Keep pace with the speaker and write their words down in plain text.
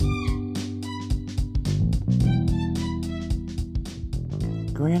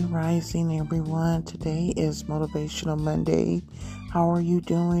Grand Rising, everyone. Today is Motivational Monday. How are you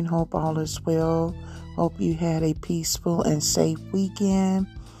doing? Hope all is well. Hope you had a peaceful and safe weekend.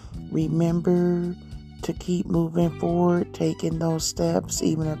 Remember to keep moving forward, taking those steps,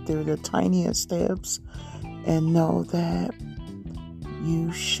 even if they're the tiniest steps, and know that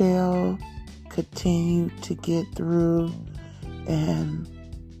you shall continue to get through. And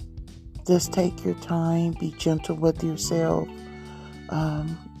just take your time, be gentle with yourself.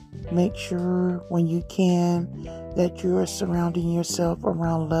 Make sure when you can that you are surrounding yourself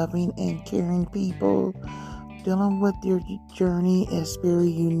around loving and caring people. Dealing with your journey is very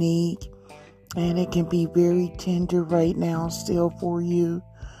unique, and it can be very tender right now still for you.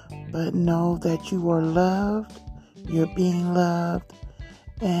 But know that you are loved, you're being loved,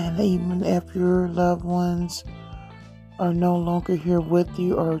 and even if your loved ones are no longer here with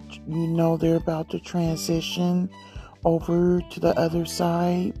you, or you know they're about to transition over to the other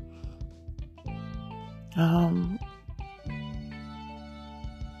side,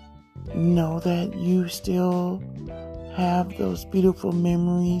 know that you still have those beautiful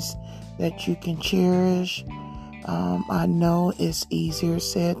memories that you can cherish. I know it's easier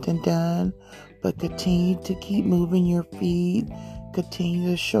said than done, but continue to keep moving your feet. Continue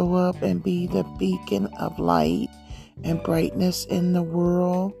to show up and be the beacon of light and brightness in the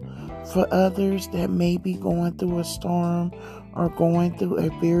world for others that may be going through a storm or going through a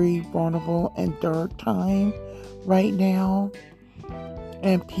very vulnerable and dark time right now.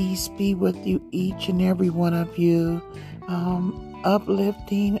 And peace be with you, each and every one of you.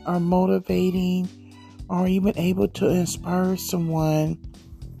 Uplifting or motivating or even able to inspire someone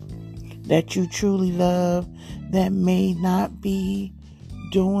that you truly love that may not be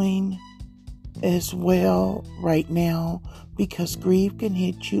doing as well right now, because grief can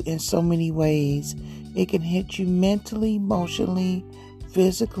hit you in so many ways. It can hit you mentally, emotionally,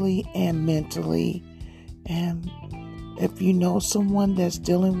 physically, and mentally. And if you know someone that's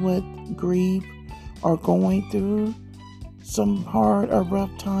dealing with grief or going through some hard or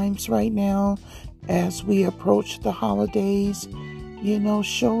rough times right now as we approach the holidays,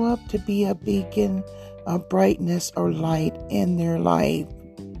 show up to be a beacon of brightness or light in their life.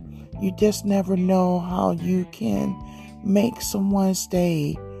 You just never know how you can make someone's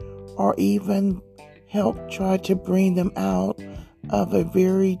day or even help try to bring them out of a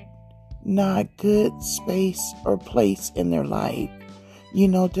very not good space or place in their life.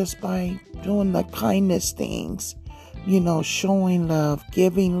 Just by doing the kindness things, showing love,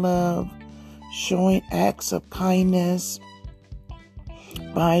 giving love, showing acts of kindness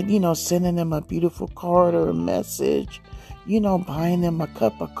by, sending them a beautiful card or a message, buying them a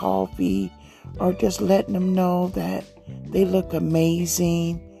cup of coffee, or just letting them know that they look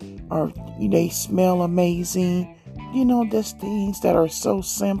amazing or they smell amazing. Just things that are so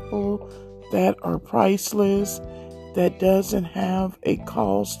simple, that are priceless, that doesn't have a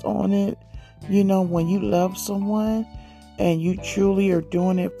cost on it. When you love someone and you truly are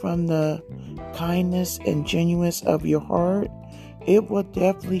doing it from the kindness and genuineness of your heart, it will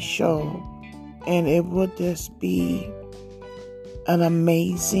definitely show, and it will just be an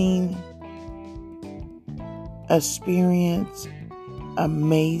amazing experience,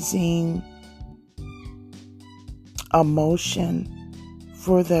 amazing emotion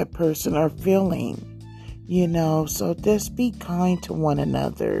for that person or feeling, so just be kind to one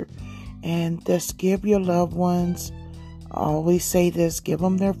another and just give your loved ones, I always say this, give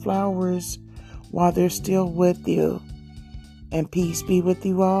them their flowers while they're still with you. And peace be with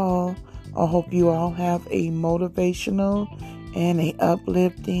you all. I hope you all have a motivational and a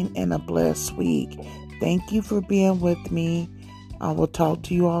uplifting and a blessed week. Thank you for being with me. I will talk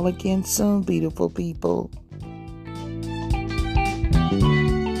to you all again soon, beautiful people.